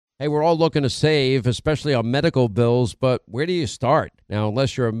Hey, we're all looking to save, especially on medical bills, but where do you start? Now,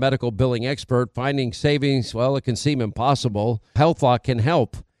 unless you're a medical billing expert, finding savings, well, it can seem impossible. HealthLock can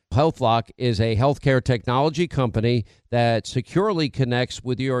help. HealthLock is a healthcare technology company that securely connects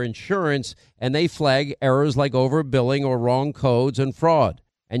with your insurance, and they flag errors like overbilling or wrong codes and fraud.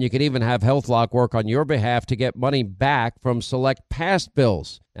 And you can even have HealthLock work on your behalf to get money back from select past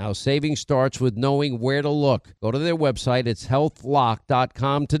bills. Now, saving starts with knowing where to look. Go to their website. It's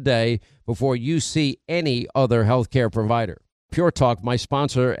healthlock.com today before you see any other healthcare provider. Pure Talk, my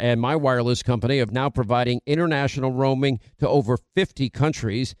sponsor and my wireless company, are now providing international roaming to over 50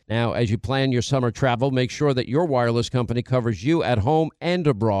 countries. Now, as you plan your summer travel, make sure that your wireless company covers you at home and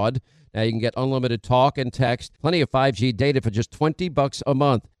abroad. Now, you can get unlimited talk and text, plenty of 5G data for just $20 a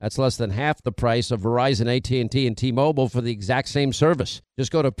month. That's less than half the price of Verizon, AT&T, and T-Mobile for the exact same service.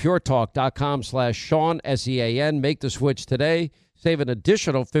 Just go to puretalk.com/Sean, S-E-A-N. Make the switch today. Save an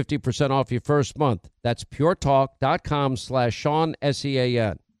additional 50% off your first month. That's puretalk.com/Sean,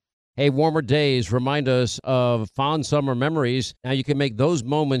 S-E-A-N. Hey, warmer days remind us of fond summer memories. Now you can make those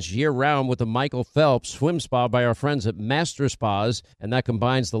moments year-round with the Michael Phelps Swim Spa by our friends at Master Spas, and that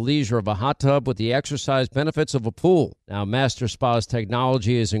combines the leisure of a hot tub with the exercise benefits of a pool. Now, Master Spa's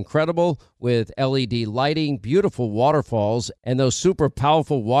technology is incredible with LED lighting, beautiful waterfalls, and those super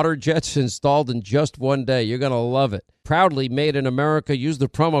powerful water jets installed in just one day. You're going to love it. Proudly made in America. Use the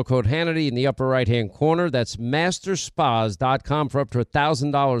promo code Hannity in the upper right-hand corner. That's masterspas.com for up to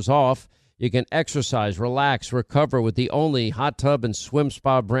 $1,000 off. You can exercise, relax, recover with the only hot tub and swim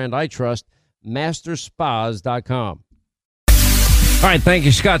spa brand I trust, masterspas.com. All right, thank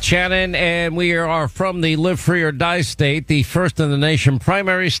you, Scott Shannon. And we are from the Live Free or Die state, the first in the nation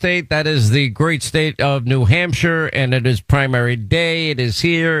primary state. That is the great state of New Hampshire, and it is primary day. It is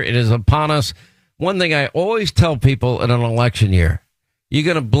here. It is upon us. One thing I always tell people in an election year, you're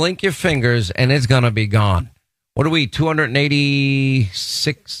going to blink your fingers and it's going to be gone. What are we,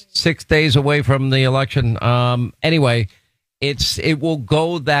 286 days away from the election? Anyway, it will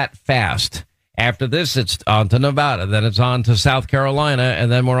go that fast. After this, it's on to Nevada, then it's on to South Carolina,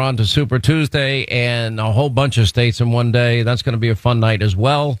 and then we're on to Super Tuesday and a whole bunch of states in one day. That's going to be a fun night as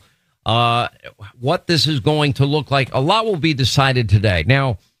well. What this is going to look like, a lot will be decided today.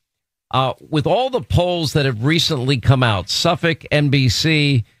 Now, with all the polls that have recently come out, Suffolk,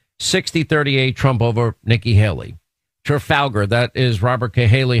 NBC, 60-38 Trump over Nikki Haley. Trafalgar, that is Robert K.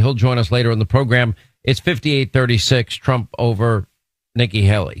 Haley. He'll join us later in the program. It's 58-36 Trump over Nikki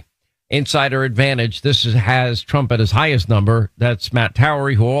Haley. Insider Advantage, has Trump at his highest number. That's Matt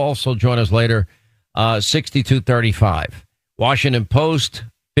Towery, who will also join us later, 62-35. Washington Post,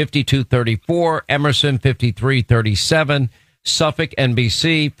 52-34. Emerson, 53-37. Suffolk,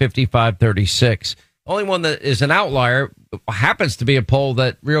 NBC, 55-36. Only one that is an outlier happens to be a poll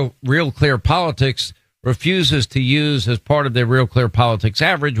that Real Clear Politics refuses to use as part of their Real Clear Politics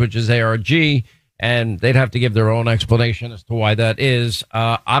average, which is ARG, and they'd have to give their own explanation as to why that is.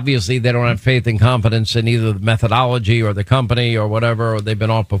 Obviously, they don't have faith and confidence in either the methodology or the company or whatever, or they've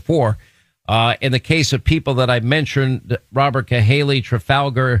been off before. In the case of people that I mentioned, Robert K. Haley,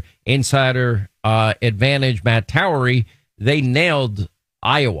 Trafalgar, Insider Advantage, Matt Towery, they nailed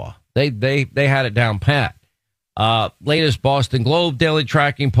Iowa. They had it down pat. Latest Boston Globe daily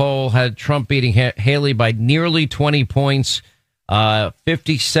tracking poll had Trump beating Haley by nearly 20 points,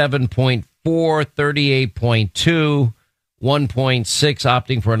 57.4, 38.2, 1.6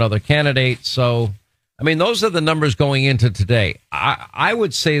 opting for another candidate. So, I mean, those are the numbers going into today. I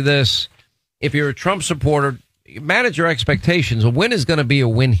would say this, if you're a Trump supporter, manage your expectations. A win is going to be a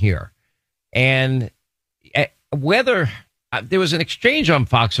win here. And whether... there was an exchange on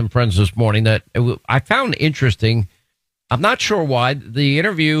Fox and Friends this morning that I found interesting. I'm not sure why. The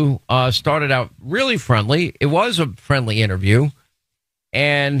interview started out really friendly. It was a friendly interview.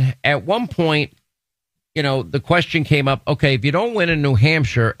 And at one point, the question came up, okay, if you don't win in New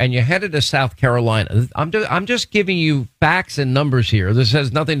Hampshire and you're headed to South Carolina, I'm just giving you facts and numbers here. This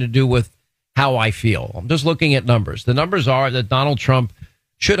has nothing to do with how I feel. I'm just looking at numbers. The numbers are that Donald Trump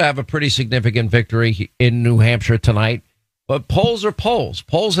should have a pretty significant victory in New Hampshire tonight. But polls are polls.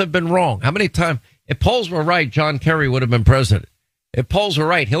 Polls have been wrong. How many times? If polls were right, John Kerry would have been president. If polls were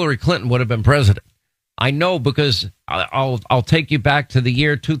right, Hillary Clinton would have been president. I know because I'll take you back to the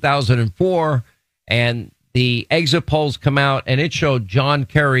year 2004, and the exit polls come out, and it showed John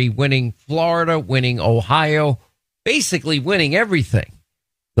Kerry winning Florida, winning Ohio, basically winning everything,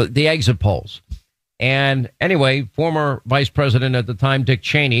 the exit polls. And anyway, former vice president at the time, Dick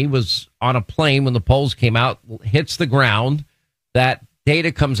Cheney, was on a plane when the polls came out, hits the ground. That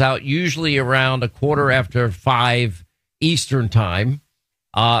data comes out usually around 5:15 Eastern time.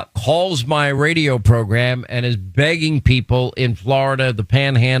 calls my radio program and is begging people in Florida, the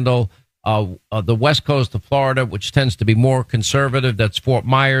Panhandle, the west coast of Florida, which tends to be more conservative. That's Fort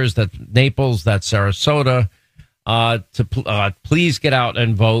Myers, that's Naples, that's Sarasota, to please get out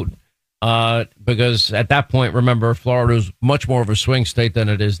and vote. Because at that point, remember, Florida is much more of a swing state than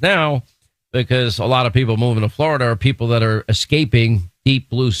it is now, because a lot of people moving to Florida are people that are escaping deep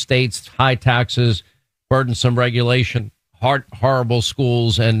blue states, high taxes, burdensome regulation, horrible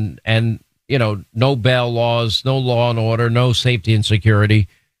schools, and no bail laws, no law and order, no safety and security.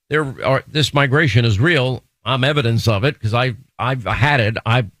 This migration is real. I'm evidence of it because I've had it.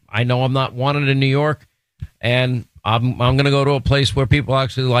 I know I'm not wanted in New York, and I'm going to go to a place where people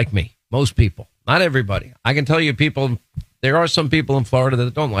actually like me. Most people, not everybody. I can tell you, there are some people in Florida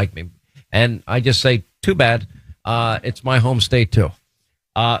that don't like me, and I just say, too bad. It's my home state too.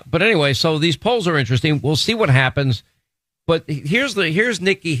 But anyway, so these polls are interesting. We'll see what happens. But here's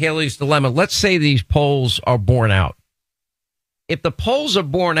Nikki Haley's dilemma. Let's say these polls are borne out. If the polls are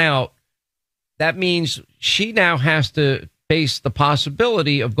borne out, that means she now has to face the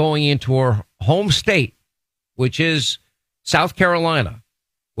possibility of going into her home state, which is South Carolina,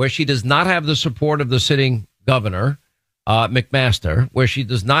 where she does not have the support of the sitting governor, McMaster, where she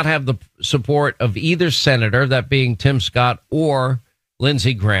does not have the support of either senator, that being Tim Scott or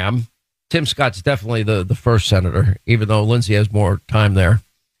Lindsey Graham. Tim Scott's definitely the first senator, even though Lindsey has more time there.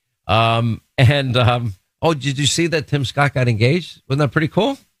 Oh, did you see that Tim Scott got engaged? Wasn't that pretty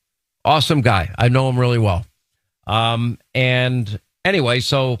cool? Awesome guy. I know him really well. And anyway,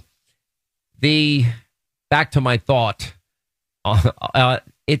 so back to my thought.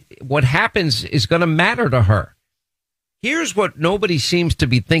 What happens is going to matter to her. Here's what nobody seems to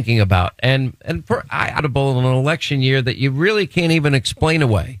be thinking about, and for audible in an election year that you really can't even explain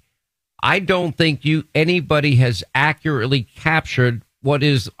away. I don't think anybody has accurately captured what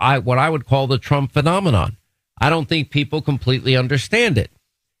I would call the Trump phenomenon. I don't think people completely understand it.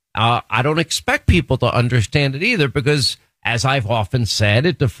 I don't expect people to understand it either, because, as I've often said,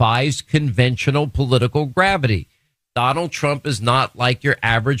 it defies conventional political gravity. Donald Trump is not like your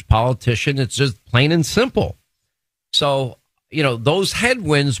average politician. It's just plain and simple. So, those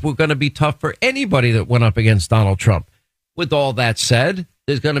headwinds were going to be tough for anybody that went up against Donald Trump. With all that said,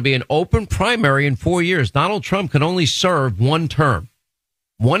 there's going to be an open primary in 4 years. Donald Trump can only serve one term.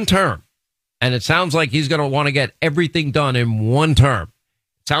 And it sounds like he's going to want to get everything done in one term.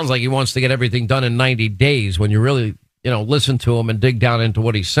 It sounds like he wants to get everything done in 90 days when you really, listen to him and dig down into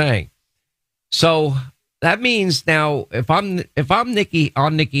what he's saying. So that means now, if I'm Nikki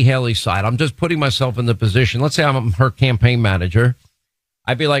on Nikki Haley's side, I'm just putting myself in the position. Let's say I'm her campaign manager.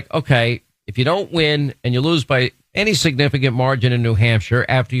 I'd be like, okay, if you don't win and you lose by any significant margin in New Hampshire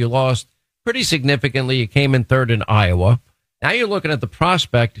after you lost pretty significantly, you came in third in Iowa. Now you're looking at the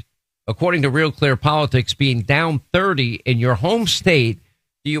prospect, according to Real Clear Politics, being down 30 in your home state.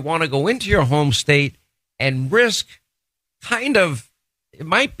 Do you want to go into your home state and risk it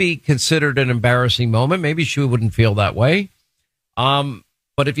might be considered an embarrassing moment. Maybe she wouldn't feel that way.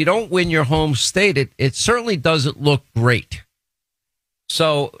 But if you don't win your home state, it certainly doesn't look great.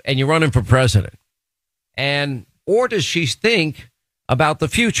 So, and you're running for president. Or does she think about the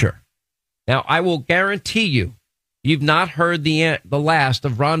future? Now, I will guarantee you've not heard the last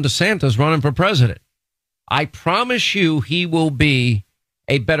of Ron DeSantis running for president. I promise you he will be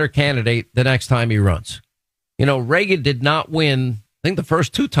a better candidate the next time he runs. Reagan did not win, I think, the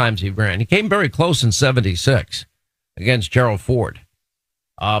first two times he ran. He came very close in 76 against Gerald Ford.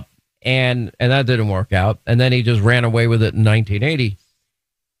 And that didn't work out. And then he just ran away with it in 1980.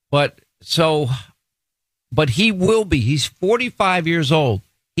 But he will be. He's 45 years old.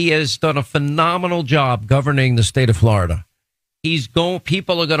 He has done a phenomenal job governing the state of Florida.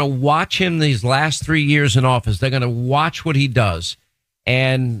 People are going to watch him these last 3 years in office. They're going to watch what he does.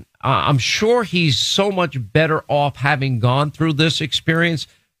 And I'm sure he's so much better off having gone through this experience.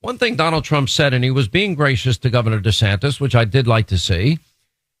 One thing Donald Trump said, and he was being gracious to Governor DeSantis, which I did like to see.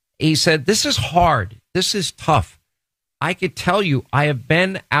 He said, this is hard. This is tough. I could tell you, I have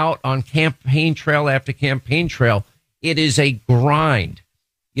been out on campaign trail after campaign trail. It is a grind.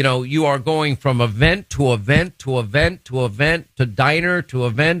 You are going from event to event to event to event to diner to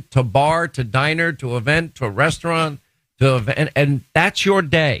event to bar to diner to event to restaurant to event, and that's your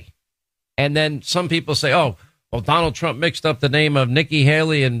day. And then some people say, oh, well, Donald Trump mixed up the name of Nikki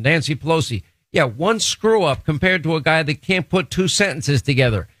Haley and Nancy Pelosi. Yeah, one screw up compared to a guy that can't put two sentences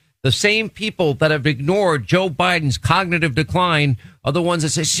together. The same people that have ignored Joe Biden's cognitive decline are the ones that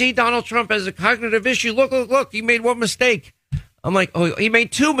say, see, Donald Trump has a cognitive issue. Look, he made one mistake. I'm like, oh, he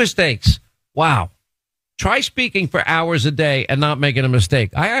made two mistakes. Wow. Try speaking for hours a day and not making a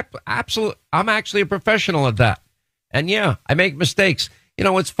mistake. I'm actually a professional at that. And yeah, I make mistakes. You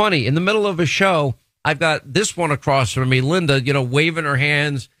know, it's funny. In the middle of a show, I've got this one across from me, Linda, waving her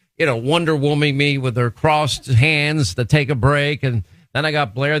hands, Wonder Womaning me with her crossed hands to take a break. And then I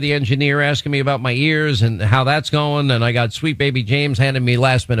got Blair, the engineer, asking me about my ears and how that's going. And I got sweet baby James handing me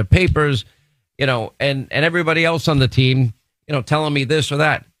last minute papers, and everybody else on the team, telling me this or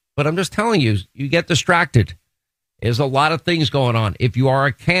that. But I'm just telling you, you get distracted. There's a lot of things going on. If you are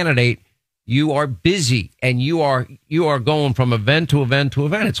a candidate, you are busy and you are going from event to event to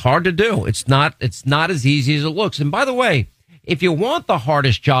event. It's hard to do. It's not as easy as it looks. And by the way, if you want the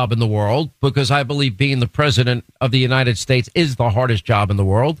hardest job in the world, because I believe being the president of the United States is the hardest job in the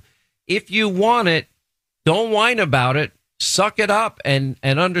world, if you want it, don't whine about it. Suck it up and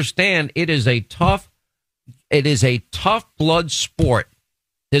understand it is a tough blood sport.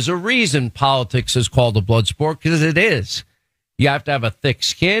 There's a reason politics is called a blood sport, because it is. You have to have a thick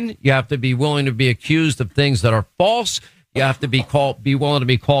skin. You have to be willing to be accused of things that are false. You have to be willing to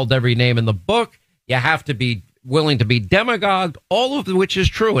be called every name in the book. You have to be willing to be demagogued, all of which is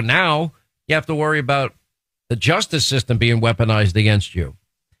true. And now you have to worry about the justice system being weaponized against you.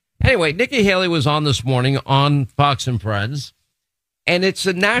 Anyway, Nikki Haley was on this morning on Fox and Friends, and it's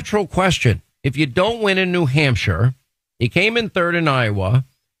a natural question. If you don't win in New Hampshire, you came in third in Iowa,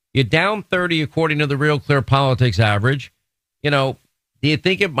 you're down 30 according to the Real Clear Politics average, do you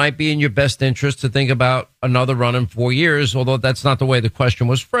think it might be in your best interest to think about another run in 4 years? Although that's not the way the question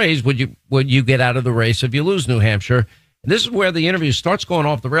was phrased. Would you get out of the race if you lose New Hampshire? And this is where the interview starts going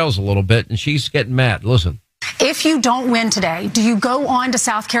off the rails a little bit, and she's getting mad. Listen. If you don't win today, do you go on to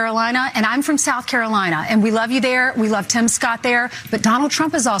South Carolina? And I'm from South Carolina, and we love you there. We love Tim Scott there, but Donald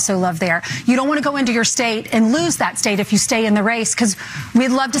Trump is also loved there. You don't want to go into your state and lose that state if you stay in the race, because we'd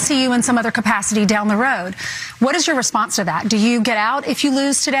love to see you in some other capacity down the road. What is your response to that? Do you get out if you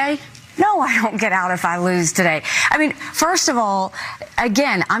lose today? No, I don't get out if I lose today. I mean, first of all,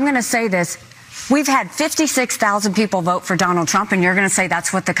 again, I'm going to say this. We've had 56,000 people vote for Donald Trump, and you're going to say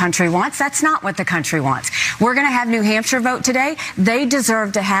that's what the country wants? That's not what the country wants. We're going to have New Hampshire vote today. They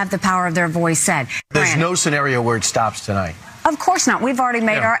deserve to have the power of their voice said. There's no scenario where it stops tonight. Of course not. We've already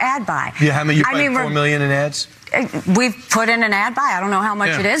made our ad buy. Yeah, how many? You played 4 million in ads? We've put in an ad buy. I don't know how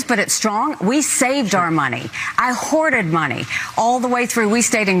much it is, but it's strong. We saved our money. I hoarded money all the way through. We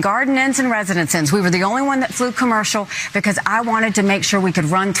stayed in garden inns and residence inns. We were the only one that flew commercial because I wanted to make sure we could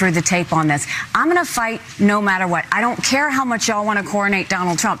run through the tape on this. I'm going to fight no matter what. I don't care how much y'all want to coronate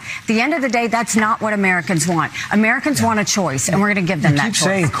Donald Trump. At the end of the day, that's not what Americans want. Americans want a choice, and we're going to give them that choice.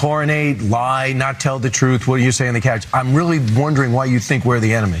 You keep saying coronate, lie, not tell the truth. What are you saying in the couch? I'm really wondering why you think we're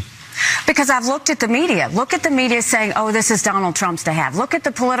the enemy. Because I've looked at the media. Look at the media saying, oh, this is Donald Trump's to have. Look at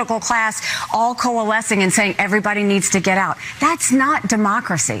the political class all coalescing and saying everybody needs to get out. That's not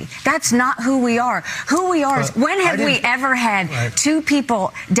democracy. That's not who we are. Who we are is, when have we ever had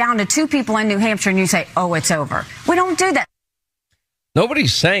down to two people in New Hampshire and you say, oh, it's over? We don't do that.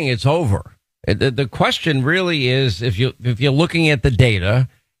 Nobody's saying it's over. The question really is, if you're looking at the data,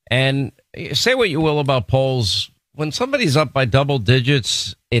 and say what you will about polls, when somebody's up by double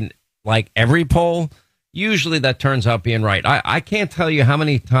digits in like every poll, usually that turns out being right. I can't tell you how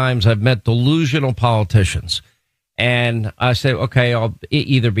many times I've met delusional politicians, and I say, okay, I'll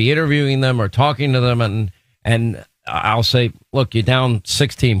either be interviewing them or talking to them, and I'll say, look, you're down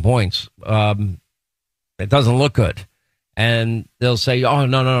 16 points. It doesn't look good. And they'll say, oh,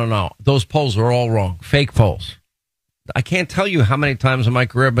 no. Those polls are all wrong. Fake polls. I can't tell you how many times in my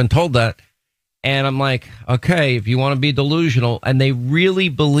career I've been told that. And I'm like, okay, if you want to be delusional, and they really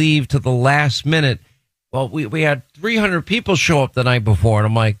believe to the last minute, well, we had 300 people show up the night before. And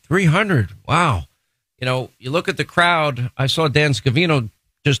I'm like, 300? Wow. You look at the crowd. I saw Dan Scavino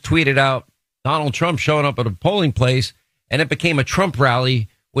just tweeted out Donald Trump showing up at a polling place, and it became a Trump rally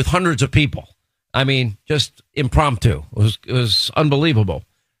with hundreds of people. I mean, just impromptu. It was unbelievable.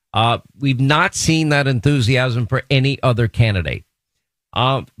 We've not seen that enthusiasm for any other candidate.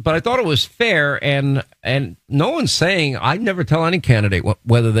 But I thought it was fair, and no one's saying I'd never tell any candidate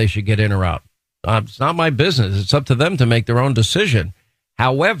whether they should get in or out. It's not my business. It's up to them to make their own decision.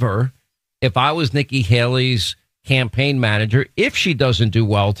 However, if I was Nikki Haley's campaign manager, if she doesn't do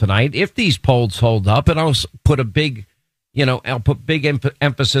well tonight, if these polls hold up, and I'll put big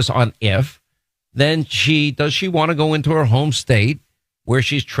emphasis on if, then does she want to go into her home state where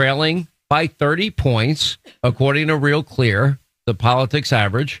she's trailing by 30 points, according to Real Clear, the politics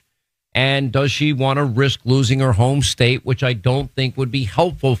average, and does she want to risk losing her home state, which I don't think would be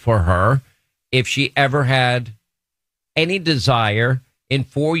helpful for her if she ever had any desire in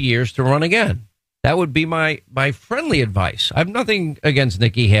 4 years to run again? That would be my friendly advice. I have nothing against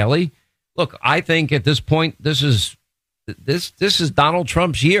Nikki Haley. Look, I think at this point, this is Donald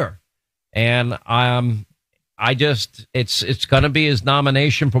Trump's year. And it's going to be his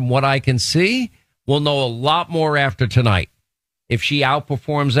nomination from what I can see. We'll know a lot more after tonight. If she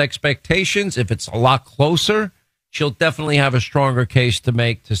outperforms expectations, if it's a lot closer, she'll definitely have a stronger case to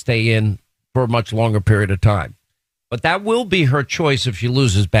make to stay in for a much longer period of time. But that will be her choice if she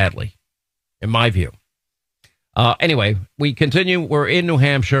loses badly, in my view. Anyway, we continue. We're in New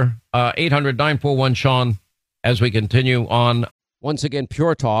Hampshire, 800-941-SEAN, as we continue on. Once again,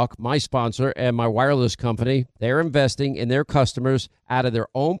 Pure Talk, my sponsor and my wireless company, they're investing in their customers out of their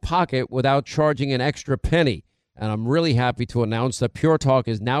own pocket without charging an extra penny. And I'm really happy to announce that Pure Talk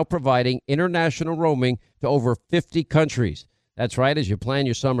is now providing international roaming to over 50 countries. That's right. As you plan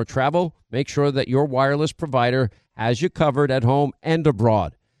your summer travel, make sure that your wireless provider has you covered at home and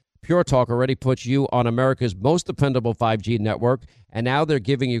abroad. Pure Talk already puts you on America's most dependable 5G network, and now they're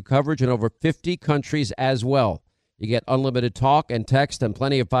giving you coverage in over 50 countries as well. You get unlimited talk and text and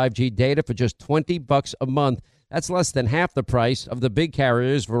plenty of 5G data for just $20 a month. That's less than half the price of the big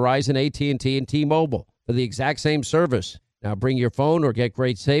carriers, Verizon, AT&T, and T-Mobile, for the exact same service. Now bring your phone or get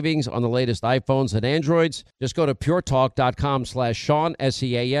great savings on the latest iPhones and Androids. Just go to puretalk.com/Sean,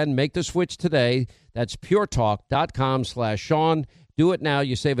 S-E-A-N. Make the switch today. That's puretalk.com/Sean. Do it now.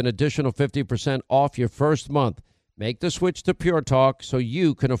 You save an additional 50% off your first month. Make the switch to Pure Talk so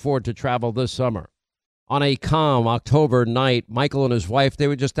you can afford to travel this summer. On a calm October night, Michael and his wife, they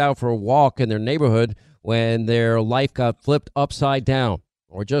were just out for a walk in their neighborhood when their life got flipped upside down,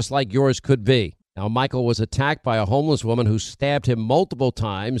 or just like yours could be. Now, Michael was attacked by a homeless woman who stabbed him multiple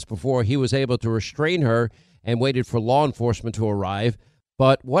times before he was able to restrain her and waited for law enforcement to arrive.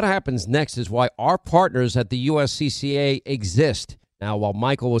 But what happens next is why our partners at the USCCA exist. Now, while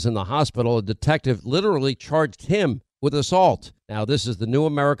Michael was in the hospital, a detective literally charged him with assault. Now, this is the new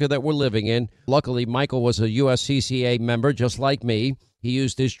America that we're living in. Luckily, Michael was a USCCA member just like me. He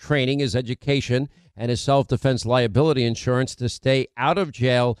used his training, his education, and his self-defense liability insurance to stay out of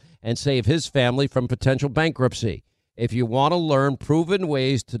jail and save his family from potential bankruptcy. If you want to learn proven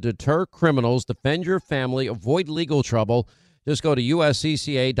ways to deter criminals, defend your family, avoid legal trouble, just go to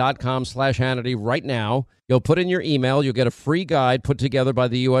uscca.com/Hannity right now. You'll put in your email. You'll get a free guide put together by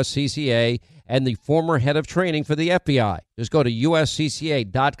the USCCA and the former head of training for the FBI. Just go to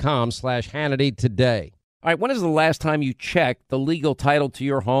uscca.com/Hannity today. All right, when is the last time you checked the legal title to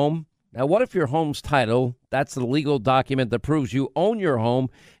your home? Now, what if your home's title, that's the legal document that proves you own your home,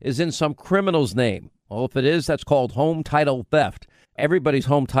 is in some criminal's name? Well, if it is, that's called home title theft. Everybody's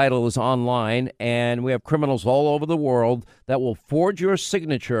home title is online, and we have criminals all over the world that will forge your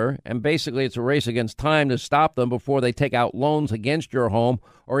signature, and basically it's a race against time to stop them before they take out loans against your home,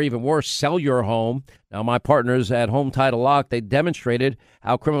 or even worse, sell your home. Now, my partners at Home Title Lock, they demonstrated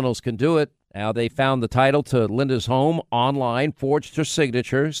how criminals can do it. Now, they found the title to Linda's home online, forged her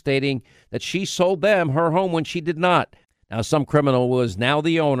signature, stating that she sold them her home when she did not. Now, some criminal was now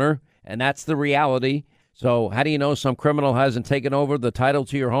the owner, and that's the reality. So how do you know some criminal hasn't taken over the title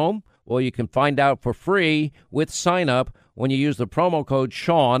to your home? Well, you can find out for free with sign up when you use the promo code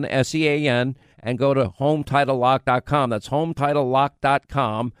Sean, S-E-A-N, and go to HometitleLock.com. That's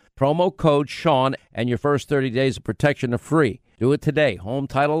HometitleLock.com, promo code Sean, and your first 30 days of protection are free. Do it today,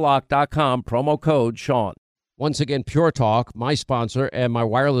 HometitleLock.com, promo code Sean. Once again, Pure Talk, my sponsor and my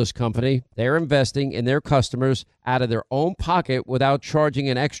wireless company, they're investing in their customers out of their own pocket without charging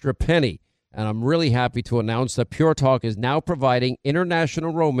an extra penny. And I'm really happy to announce that Pure Talk is now providing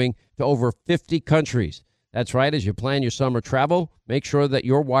international roaming to over 50 countries. That's right. As you plan your summer travel, make sure that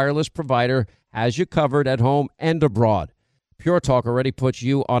your wireless provider has you covered at home and abroad. Pure Talk already puts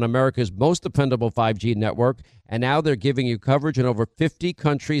you on America's most dependable 5G network, and now they're giving you coverage in over 50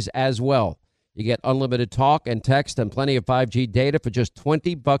 countries as well. You get unlimited talk and text and plenty of 5G data for just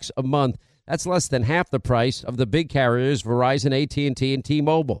 $20 a month. That's less than half the price of the big carriers, Verizon, AT&T, and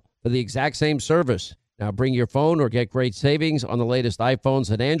T-Mobile, for the exact same service. Now bring your phone or get great savings on the latest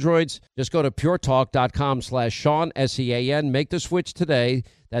iPhones and Androids. Just go to puretalk.com/Sean, S-E-A-N. Make the switch today.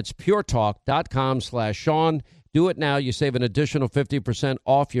 That's puretalk.com/Sean. Do it now. You save an additional 50%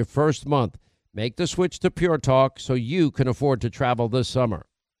 off your first month. Make the switch to Pure Talk so you can afford to travel this summer.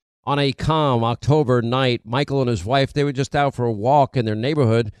 On a calm October night, Michael and his wife, they were just out for a walk in their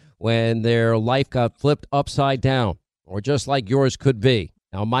neighborhood when their life got flipped upside down, or just like yours could be.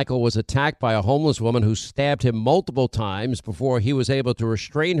 Now, Michael was attacked by a homeless woman who stabbed him multiple times before he was able to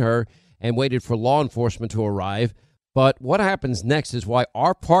restrain her and waited for law enforcement to arrive. But what happens next is why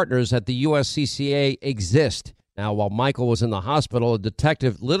our partners at the USCCA exist. Now, while Michael was in the hospital, a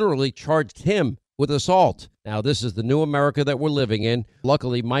detective literally charged him with assault. Now, this is the new America that we're living in.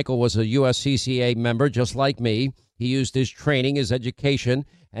 Luckily, Michael was a USCCA member just like me. He used his training, his education,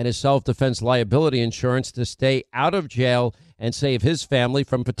 and his self-defense liability insurance to stay out of jail and save his family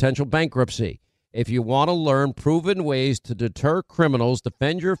from potential bankruptcy. If you want to learn proven ways to deter criminals,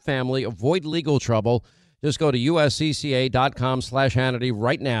 defend your family, avoid legal trouble, just go to uscca.com/Hannity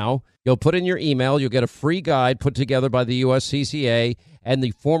right now. You'll put in your email. You'll get a free guide put together by the USCCA and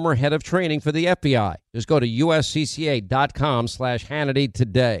the former head of training for the FBI. Just go to uscca.com/Hannity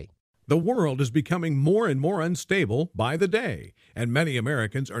today. The world is becoming more and more unstable by the day, and many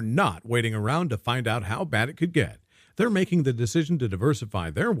Americans are not waiting around to find out how bad it could get. They're making the decision to diversify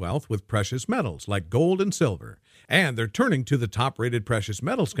their wealth with precious metals like gold and silver, and they're turning to the top-rated precious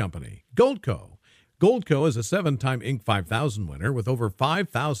metals company, Goldco. Goldco is a 7-time Inc. 5000 winner with over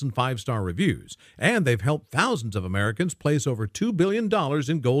 5,000 five-star reviews, and they've helped thousands of Americans place over $2 billion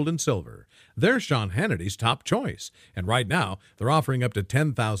in gold and silver. They're Sean Hannity's top choice, and right now they're offering up to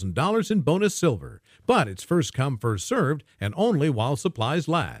 $10,000 in bonus silver. But it's first come, first served, and only while supplies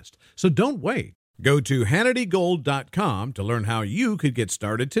last. So don't wait. Go to HannityGold.com to learn how you could get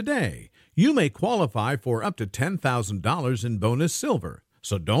started today. You may qualify for up to $10,000 in bonus silver,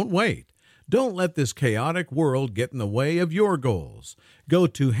 so don't wait. Don't let this chaotic world get in the way of your goals. Go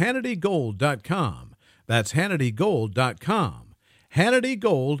to HannityGold.com. That's HannityGold.com.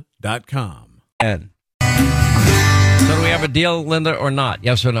 HannityGold.com. So do we have a deal, Linda, or not?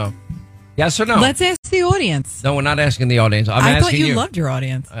 Yes or no? Yes or no? Let's ask the audience. No, we're not asking the audience. I thought asking you loved your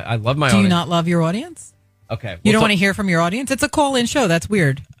audience. I love my Do audience. you not love your audience? Okay. You don't want to hear from your audience? It's a call-in show. That's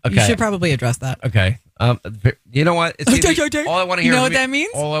weird. Okay. You should probably address that. Okay. You know what? It's easy. All I want to hear. You know what that means?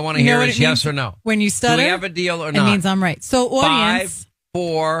 All I want to hear is yes or no. When you stutter, do we have a deal or not? It means I'm right. So, audience, 5,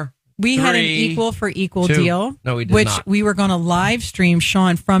 4. we 3, had an equal for equal 2. deal. No, we did which not. we were going to live stream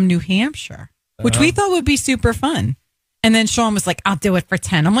Sean from New Hampshire, which we thought would be super fun. And then Sean was like, "I'll do it for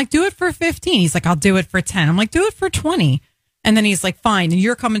 10." I'm like, "Do it for 15." He's like, "I'll do it for 10." I'm like, "Do it for 20." And then he's like, "Fine." And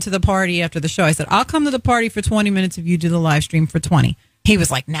you're coming to the party after the show. I said, "I'll come to the party for 20 minutes if you do the live stream for 20." He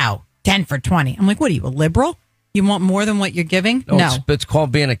was like, "No, 10 for 20." I'm like, "What are you, a liberal? You want more than what you're giving?" No. It's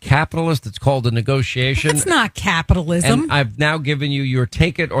called being a capitalist. It's called a negotiation. It's not capitalism. And I've now given you your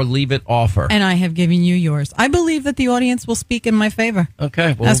take it or leave it offer. And I have given you yours. I believe that the audience will speak in my favor.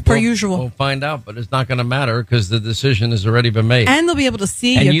 Okay. Well, as per usual. We'll find out, but it's not going to matter because the decision has already been made. And they'll be able to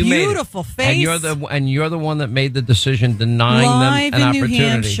see and your beautiful face. And you're the one that made the decision denying live them an in opportunity. New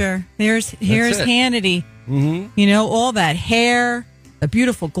Hampshire. Here's Hannity. Mm-hmm. You know, all that hair. The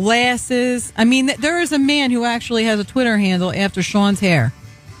beautiful glasses. I mean, there is a man who actually has a Twitter handle after Sean's hair.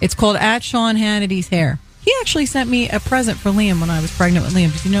 It's called @SeanHannity's hair. He actually sent me a present for Liam when I was pregnant with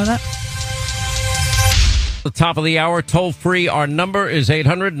Liam. Did you know that? The top of the hour, toll free. Our number is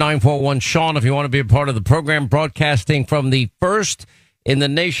 800-941-SEAN if you want to be a part of the program, broadcasting from the first in the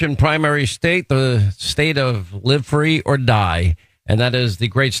nation primary state, the state of live free or die, and that is the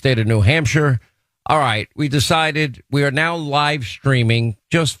great state of New Hampshire. All right, we decided we are now live streaming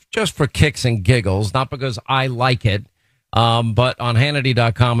just for kicks and giggles, not because I like it, but on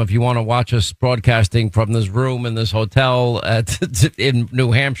Hannity.com, if you want to watch us broadcasting from this room in this hotel in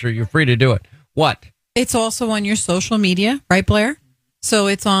New Hampshire, you're free to do it. What? It's also on your social media, right, Blair? So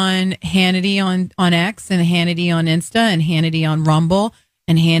it's on Hannity on X and Hannity on Insta and Hannity on Rumble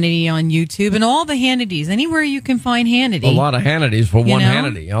and Hannity on YouTube and all the Hannitys. Anywhere you can find Hannity. A lot of Hannitys for one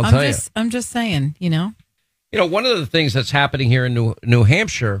Hannity, I'll tell you. I'm just saying, You know, one of the things that's happening here in New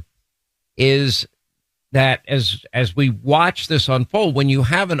Hampshire is that as we watch this unfold, when you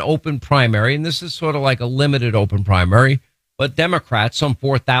have an open primary, and this is sort of like a limited open primary, but Democrats, some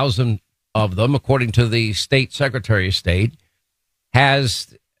 4,000 of them, according to the state secretary of state,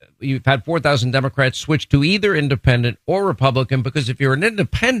 you've had 4,000 Democrats switch to either independent or Republican, because if you're an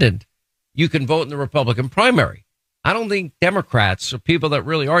independent, you can vote in the Republican primary. I don't think Democrats or people that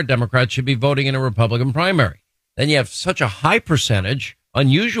really are Democrats should be voting in a Republican primary. Then you have such a high percentage,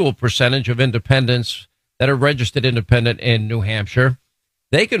 unusual percentage of independents that are registered independent in New Hampshire.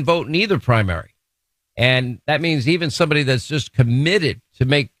 They can vote in either primary. And that means even somebody that's just committed to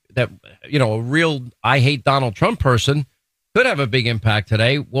make that, a real I hate Donald Trump person could have a big impact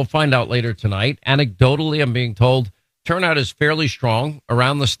today. We'll find out later tonight. Anecdotally, I'm being told turnout is fairly strong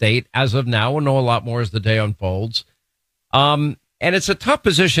around the state as of now. We'll know a lot more as the day unfolds. And it's a tough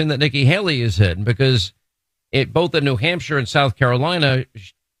position that Nikki Haley is in, because both in New Hampshire and South Carolina,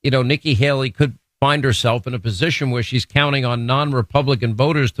 Nikki Haley could find herself in a position where she's counting on non-Republican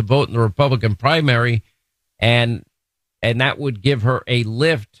voters to vote in the Republican primary, and that would give her a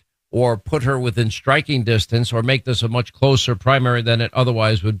lift or put her within striking distance or make this a much closer primary than it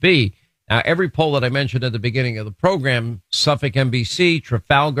otherwise would be. Now, every poll that I mentioned at the beginning of the program, Suffolk NBC,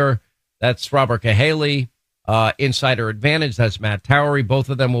 Trafalgar, that's Robert Cahaley, Insider Advantage, that's Matt Towery. Both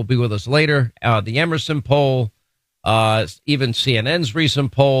of them will be with us later. The Emerson poll, even CNN's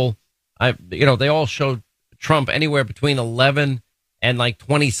recent poll, they all showed Trump anywhere between 11 and like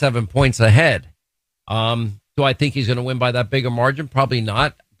 27 points ahead. Do I think he's going to win by that big a margin? Probably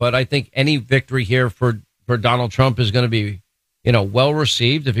not. But I think any victory here for Donald Trump is going to be, well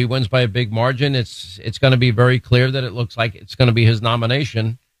received. If he wins by a big margin, it's going to be very clear that it looks like it's going to be his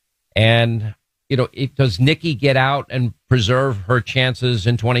nomination. And, does Nikki get out and preserve her chances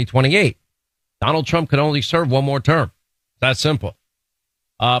in 2028? Donald Trump can only serve one more term. That's simple.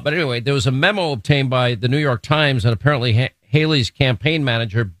 But anyway, there was a memo obtained by the New York Times, and apparently Haley's campaign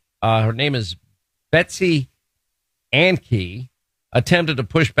manager, her name is Betsy Anke, attempted to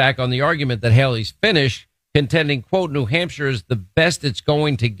push back on the argument that Haley's finished, contending, quote, New Hampshire is the best it's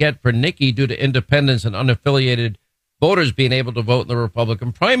going to get for Nikki due to independents and unaffiliated voters being able to vote in the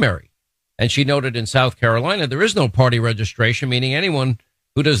Republican primary. And she noted in South Carolina, there is no party registration, meaning anyone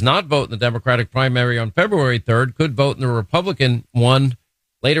who does not vote in the Democratic primary on February 3rd could vote in the Republican one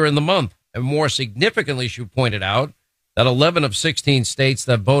later in the month. And more significantly, she pointed out that 11 of 16 states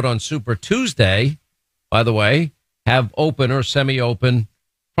that vote on Super Tuesday, by the way, have open or semi-open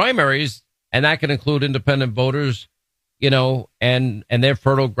primaries, and that can include independent voters, and they're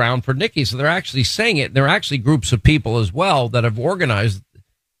fertile ground for Nikki. So they're actually saying it. There are actually groups of people as well that have organized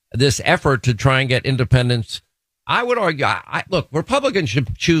this effort to try and get independents. I would argue, look, Republicans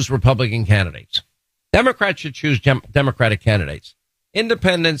should choose Republican candidates. Democrats should choose Democratic candidates.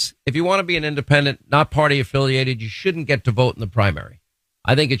 Independents, if you want to be an independent, not party affiliated, you shouldn't get to vote in the primary.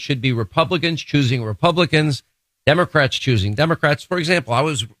 I think it should be Republicans choosing Republicans, Democrats choosing Democrats. For example, I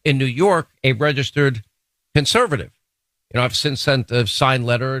was in New York, a registered conservative. I've since sent a signed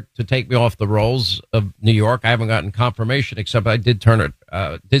letter to take me off the rolls of New York. I haven't gotten confirmation, except I did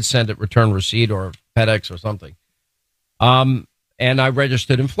send it return receipt or FedEx or something. And I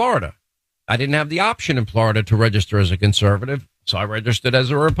registered in Florida. I didn't have the option in Florida to register as a conservative, so I registered as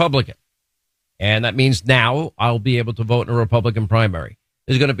a Republican. And that means now I'll be able to vote in a Republican primary.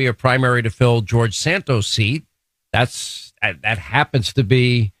 There's going to be a primary to fill George Santos' seat. That happens to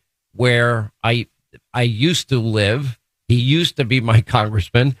be where I used to live. He used to be my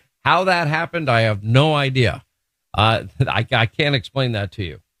congressman. How that happened, I have no idea. I can't explain that to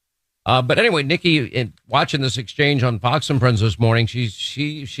you. But anyway, Nikki, watching this exchange on Fox and Friends this morning,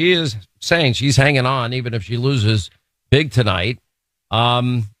 she is saying she's hanging on even if she loses big tonight.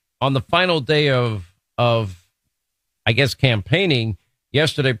 On the final day of I guess campaigning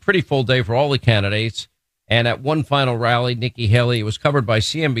yesterday, pretty full day for all the candidates. And at one final rally, Nikki Haley, it was covered by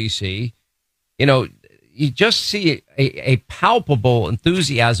CNBC. You just see a palpable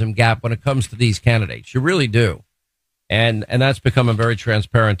enthusiasm gap when it comes to these candidates. You really do. And that's becoming very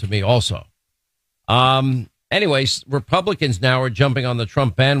transparent to me also. Anyways, Republicans now are jumping on the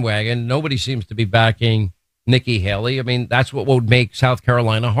Trump bandwagon. Nobody seems to be backing Nikki Haley. I mean, that's what would make South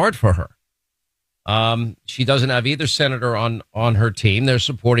Carolina hard for her. She doesn't have either senator on her team. They're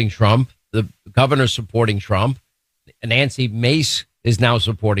supporting Trump. The governor's supporting Trump. Nancy Mace is now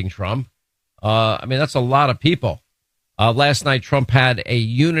supporting Trump. That's a lot of people. Last night, Trump had a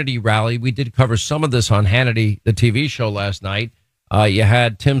unity rally. We did cover some of this on Hannity, the TV show last night. You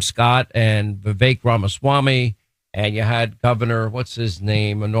had Tim Scott and Vivek Ramaswamy, and you had Governor, what's his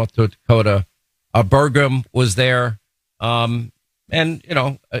name, of North Dakota, Burgum was there. It'll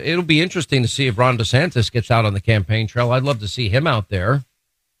be interesting to see if Ron DeSantis gets out on the campaign trail. I'd love to see him out there.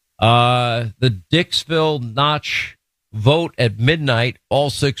 The Dixville Notch vote at midnight, all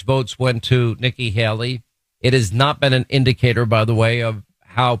 6 votes went to Nikki Haley. It has not been an indicator, by the way, of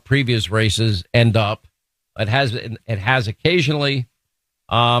how previous races end up. It has occasionally,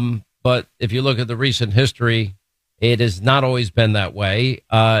 but if you look at the recent history, it has not always been that way.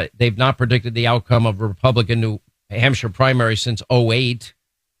 They've not predicted the outcome of a Republican New Hampshire primary since 2008,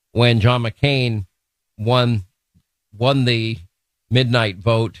 when John McCain won the midnight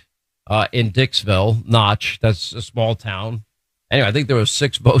vote in Dixville Notch. That's a small town. Anyway, I think there were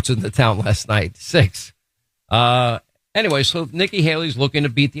 6 votes in the town last night. 6. Anyway, so Nikki Haley's looking to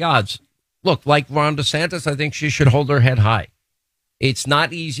beat the odds. Look, like Ron DeSantis, I think she should hold her head high. It's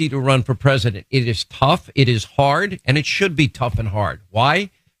not easy to run for president. It is tough. It is hard, and it should be tough and hard. Why?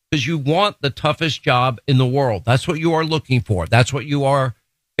 Because you want the toughest job in the world. That's what you are looking for. That's what you are,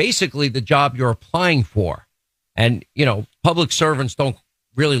 basically the job you're applying for. And, public servants don't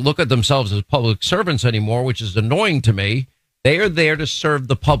really look at themselves as public servants anymore, which is annoying to me. They are there to serve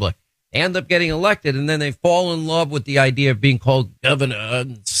the public. end up getting elected, and then they fall in love with the idea of being called governor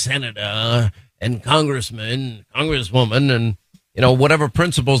and senator and congressman, congresswoman, and, whatever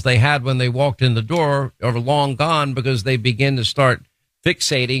principles they had when they walked in the door are long gone because they begin to start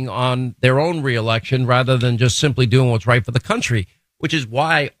fixating on their own reelection rather than just simply doing what's right for the country, which is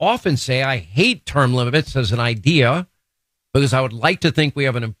why I often say I hate term limits as an idea, because I would like to think we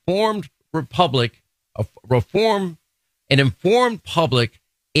have an informed republic, an informed public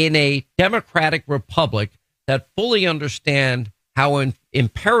in a democratic republic that fully understand how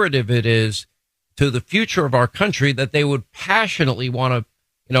imperative it is to the future of our country that they would passionately want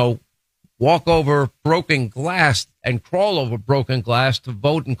to, walk over broken glass and crawl over broken glass to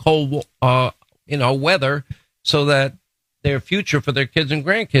vote in cold, weather so that their future for their kids and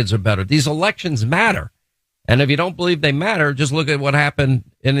grandkids are better. These elections matter. And if you don't believe they matter, just look at what happened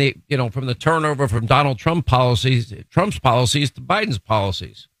in the, from the turnover from Trump's policies to Biden's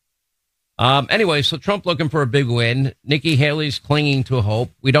policies. Anyway, so Trump looking for a big win. Nikki Haley's clinging to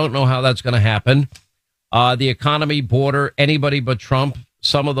hope. We don't know how that's going to happen. The economy, border, anybody but Trump.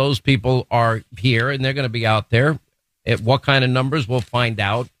 Some of those people are here and they're going to be out there. At what kind of numbers, we'll find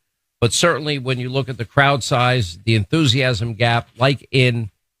out. But certainly when you look at the crowd size, the enthusiasm gap, like in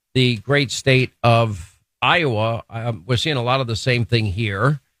the great state of Iowa, we're seeing a lot of the same thing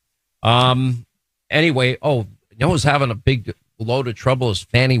here. Anyway, who's having a big load of trouble is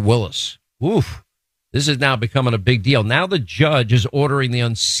Fannie Willis. Oof. This is now becoming a big deal. Now the judge is ordering the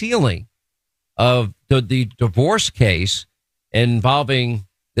unsealing of the divorce case involving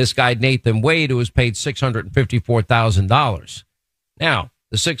this guy, Nathan Wade, who was paid $654,000. Now,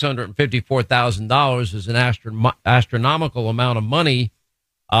 the $654,000 is an astronomical amount of money.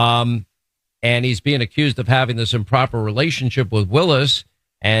 And he's being accused of having this improper relationship with Willis,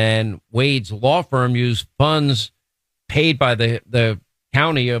 and Wade's law firm used funds paid by the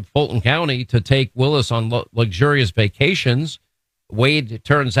county of Fulton County to take Willis on luxurious vacations. Wade, it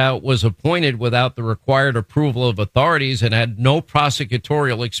turns out, was appointed without the required approval of authorities and had no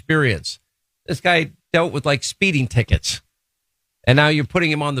prosecutorial experience. This guy dealt with like speeding tickets. And now you're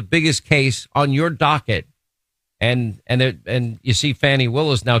putting him on the biggest case on your docket. And you see Fannie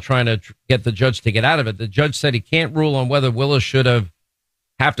Willis now trying to get the judge to get out of it. The judge said he can't rule on whether Willis should have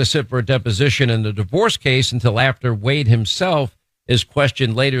to sit for a deposition in the divorce case until after Wade himself is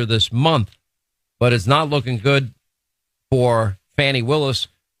questioned later this month. But it's not looking good for Fannie Willis,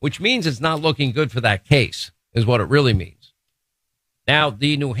 which means it's not looking good for that case, is what it really means. Now,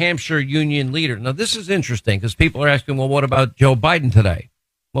 the New Hampshire union leader. Now, this is interesting because people are asking, well, what about Joe Biden today?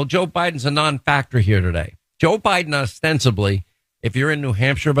 Well, Joe Biden's a non-factor here today. Joe Biden, ostensibly, if you're in New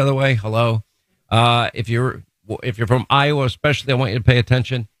Hampshire, by the way, hello. If you're from Iowa, especially, I want you to pay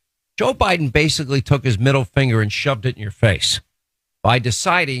attention. Joe Biden basically took his middle finger and shoved it in your face by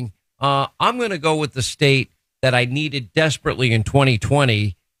deciding, I'm going to go with the state that I needed desperately in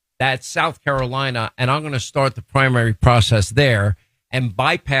 2020. That's South Carolina, and I'm going to start the primary process there and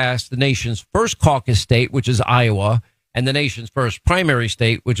bypass the nation's first caucus state, which is Iowa, and the nation's first primary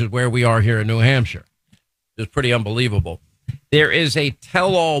state, which is where we are here in New Hampshire. It's pretty unbelievable. There is a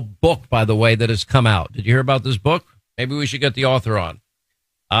tell-all book, by the way, that has come out. Did you hear about this book? Maybe we should get the author on.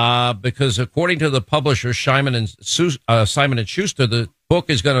 Because according to the publisher, Simon and Schuster, the book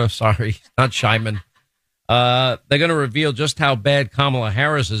is going to, not Simon. They're going to reveal just how bad Kamala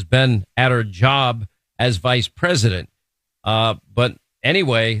Harris has been at her job as vice president. But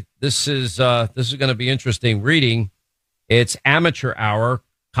anyway, this is going to be interesting reading. It's Amateur Hour,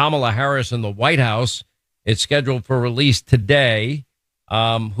 Kamala Harris in the White House. It's scheduled for release today.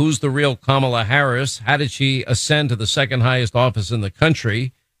 Who's the real Kamala Harris? How did she ascend to the second highest office in the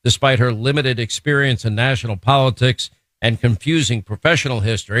country, despite her limited experience in national politics and confusing professional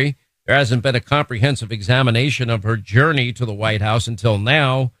history? There hasn't been a comprehensive examination of her journey to the White House until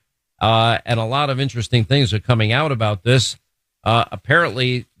now. And a lot of interesting things are coming out about this.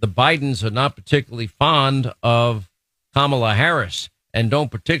 Apparently, the Bidens are not particularly fond of Kamala Harris and don't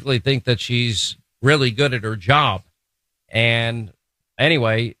particularly think that she's really good at her job. And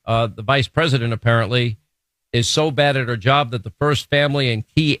anyway, the vice president apparently is so bad at her job that the first family and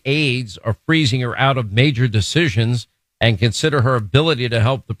key aides are freezing her out of major decisions and consider her ability to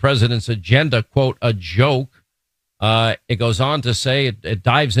help the president's agenda, quote, a joke. It goes on to say it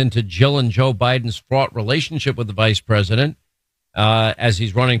dives into Jill and Joe Biden's fraught relationship with the vice president as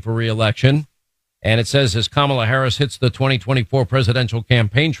he's running for re-election. And it says, as Kamala Harris hits the 2024 presidential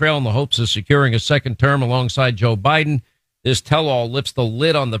campaign trail in the hopes of securing a second term alongside Joe Biden, this tell-all lifts the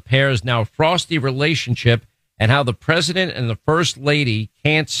lid on the pair's now frosty relationship and how the president and the first lady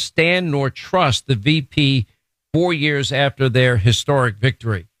can't stand nor trust the VP 4 years after their historic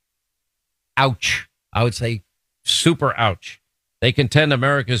victory. ouch. I would say super ouch. They contend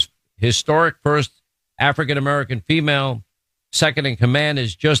America's historic first African-American female second in command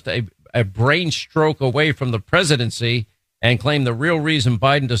is just a brain stroke away from the presidency, and claim the real reason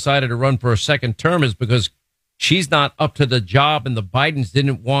Biden decided to run for a second term is because she's not up to the job and the Bidens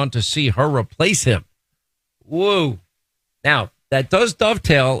didn't want to see her replace him. Whoa. Now, that does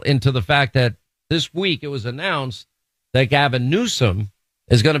dovetail into the fact that this week it was announced that Gavin Newsom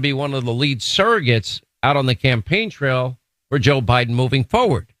is going to be one of the lead surrogates out on the campaign trail for Joe Biden moving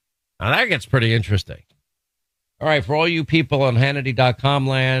forward. Now, that gets pretty interesting. All right, for all you people on Hannity.com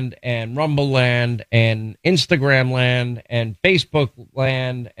land and Rumble land and Instagram land and Facebook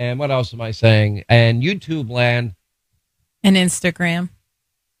land and what else am I saying? And YouTube land. And Instagram.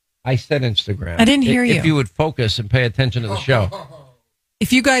 I said Instagram. I didn't hear you. If you would focus and pay attention to the show.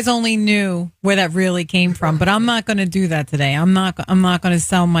 If you guys only knew where that really came from, but I'm not going to do that today. I'm not going to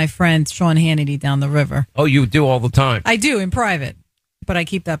sell my friend Sean Hannity down the river. Oh, you do all the time. I do in private. But I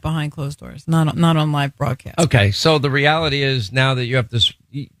keep that behind closed doors, not on live broadcast. Okay, so the reality is now that you have this.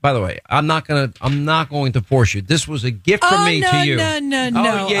 By the way, I'm not going to force you. This was a gift from me to you.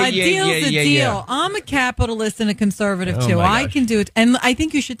 No. Yeah, a deal's a deal. Yeah. I'm a capitalist and a conservative too. My I gosh. can do it, and I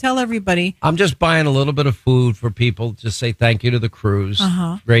think you should tell everybody. I'm just buying a little bit of food for people to say thank you to the crews,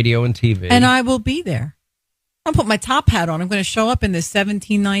 radio and TV, And I will be there. I'll put my top hat on. I'm going to show up in this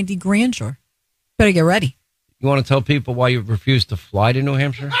 1790 grandeur. Better get ready. You want to tell people why you refused to fly to New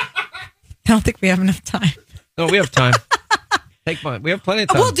Hampshire? I don't think we have enough time. No, we have time. Take mine. We have plenty of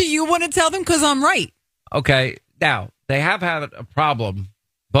time. Well, do you want to tell them? Because I'm right. Okay. Now, they have had a problem.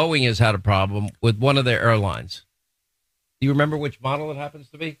 Boeing has had a problem with one of their airlines. Do you remember which model it happens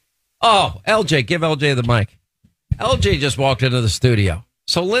to be? Oh, LJ. Give LJ the mic. LJ just walked into the studio.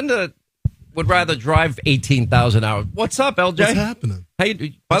 So Linda would rather drive 18,000 hours. What's up, LJ? What's happening? How you do?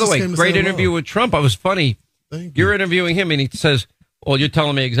 By the way, great interview with Trump. I was funny. Thank you. You're interviewing him, and he says, well, you're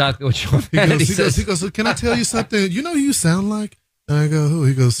telling me exactly what Sean Hannity says. He goes, can I tell you something? You know who you sound like? And I go, who?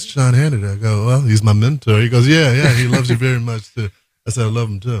 He goes, Sean Hannity. I go, well, he's my mentor. He goes, yeah, he loves you very much, too. I said, I love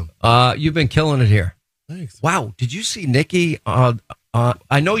him, too. You've been killing it here. Thanks. Wow. Did you see Nikki?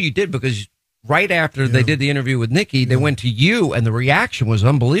 I know you did, because right after they did the interview with Nikki, they went to you, and the reaction was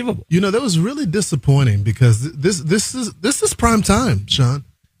unbelievable. You know, that was really disappointing, because this is prime time, Sean.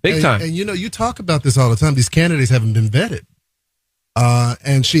 Big time. And, you know, you talk about this all the time. These candidates haven't been vetted.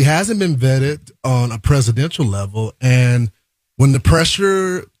 And she hasn't been vetted on a presidential level. And when the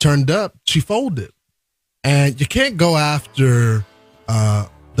pressure turned up, she folded. And you can't go after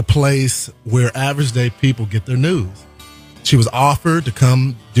the place where average day people get their news. She was offered to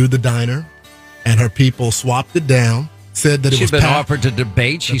come do the diner, and her people swapped it down, said that She's it was been offered to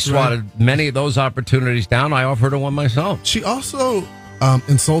debate. She swatted many of those opportunities down. I offered her one myself. She also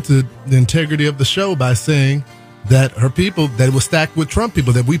insulted the integrity of the show by saying that her people, that it was stacked with Trump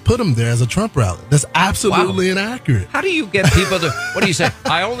people, that we put them there as a Trump rally. That's absolutely inaccurate. How do you get people to, what do you say?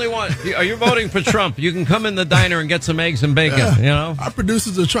 I only want, are you voting for Trump? You can come in the diner and get some eggs and bacon, you know? Our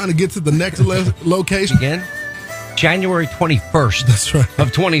producers are trying to get to the next location. Again, January 21st. That's right.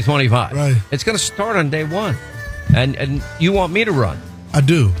 Of 2025. Right. It's going to start on day one. And you want me to run. I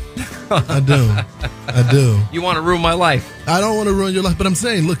do. I do. You want to ruin my life. I don't want to ruin your life, but I'm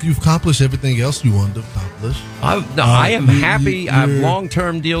saying, look, you've accomplished everything else you wanted to accomplish. I am happy. I have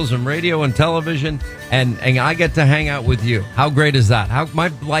long-term deals in radio and television, and I get to hang out with you. How great is that? My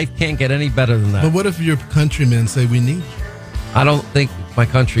life can't get any better than that. But what if your countrymen say we need you? I don't think my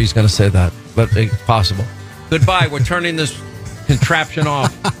country's going to say that, but it's possible. Goodbye. We're turning this contraption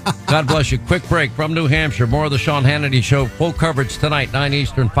off. God bless you. Quick break from New Hampshire. More of the Sean Hannity Show. Full coverage tonight, 9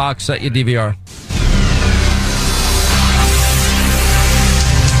 Eastern. Fox, set your DVR.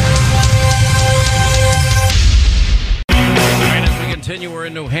 As we continue, we're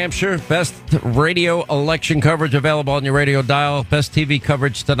in New Hampshire. Best radio election coverage available on your radio dial. Best TV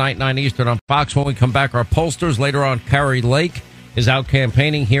coverage tonight, 9 Eastern on Fox. When we come back, our pollsters. Later on, Carrie Lake is out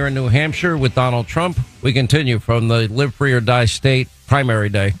campaigning here in New Hampshire with Donald Trump. We continue from the Live Free or Die State primary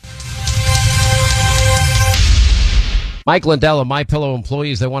day. Mike Lindell of MyPillow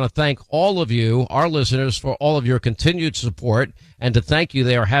employees, they want to thank all of you, our listeners, for all of your continued support. And to thank you,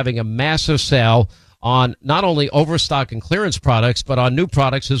 they are having a massive sale on not only overstock and clearance products, but on new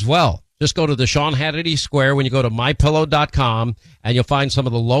products as well. Just go to the Sean Hannity Square when you go to mypillow.com, and you'll find some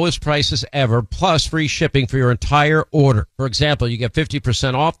of the lowest prices ever, plus free shipping for your entire order. For example, you get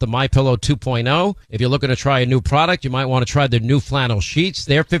 50% off the MyPillow 2.0. If you're looking to try a new product, you might want to try their new flannel sheets.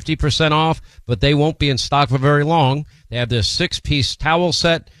 They're 50% off, but they won't be in stock for very long. They have this 6-piece towel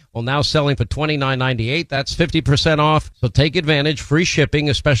set Well, now selling for $29.98. That's 50% off. So take advantage. Free shipping,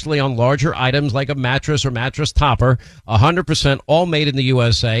 especially on larger items like a mattress or mattress topper. 100% all made in the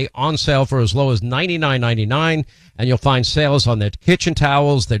USA. On sale for as low as $99.99. And you'll find sales on their kitchen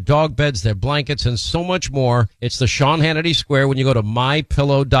towels, their dog beds, their blankets, and so much more. It's the Sean Hannity Square when you go to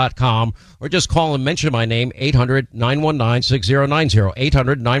mypillow.com or just call and mention my name, 800-919-6090.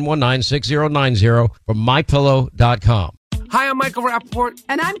 800-919-6090 from mypillow.com. Hi, I'm Michael Rappaport.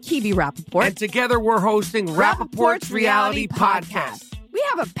 And I'm Kibi Rappaport. And together we're hosting Rappaport's Reality Podcast. We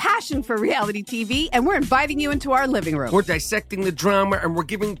have a passion for reality TV, and we're inviting you into our living room. We're dissecting the drama, and we're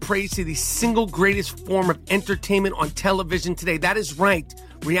giving praise to the single greatest form of entertainment on television today. That is right.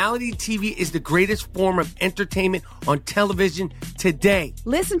 Reality TV is the greatest form of entertainment on television today.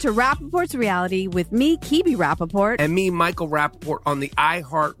 Listen to Rappaport's Reality with me, Kibi Rappaport. And me, Michael Rappaport, on the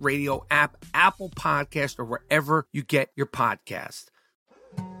iHeartRadio app, Apple Podcast, or wherever you get your podcast.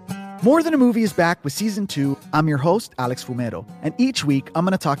 More Than a Movie is back with Season 2. I'm your host, Alex Fumero. And each week, I'm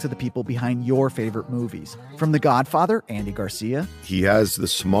going to talk to the people behind your favorite movies. From The Godfather, Andy Garcia. He has the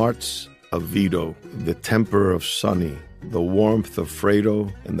smarts of Vito, the temper of Sonny, the warmth of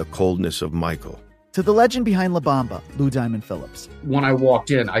Fredo, and the coldness of Michael. To the legend behind La Bamba, Lou Diamond Phillips. When I walked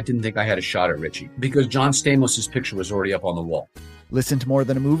in, I didn't think I had a shot at Richie because John Stamos' picture was already up on the wall. Listen to More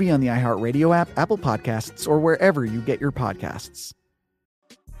Than a Movie on the iHeartRadio app, Apple Podcasts, or wherever you get your podcasts.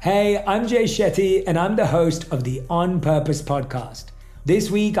 Hey, I'm Jay Shetty, and I'm the host of the On Purpose podcast.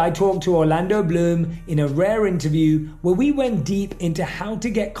 This week, I talked to Orlando Bloom in a rare interview where we went deep into how to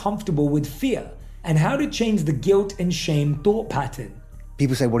get comfortable with fear and how to change the guilt and shame thought pattern.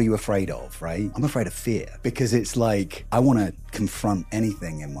 People say, what are you afraid of, right? I'm afraid of fear because it's like I want to confront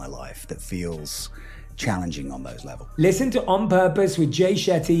anything in my life that feels challenging on those levels. Listen to On Purpose with Jay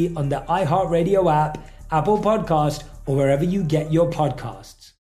Shetty on the iHeartRadio app, Apple Podcast, or wherever you get your podcasts.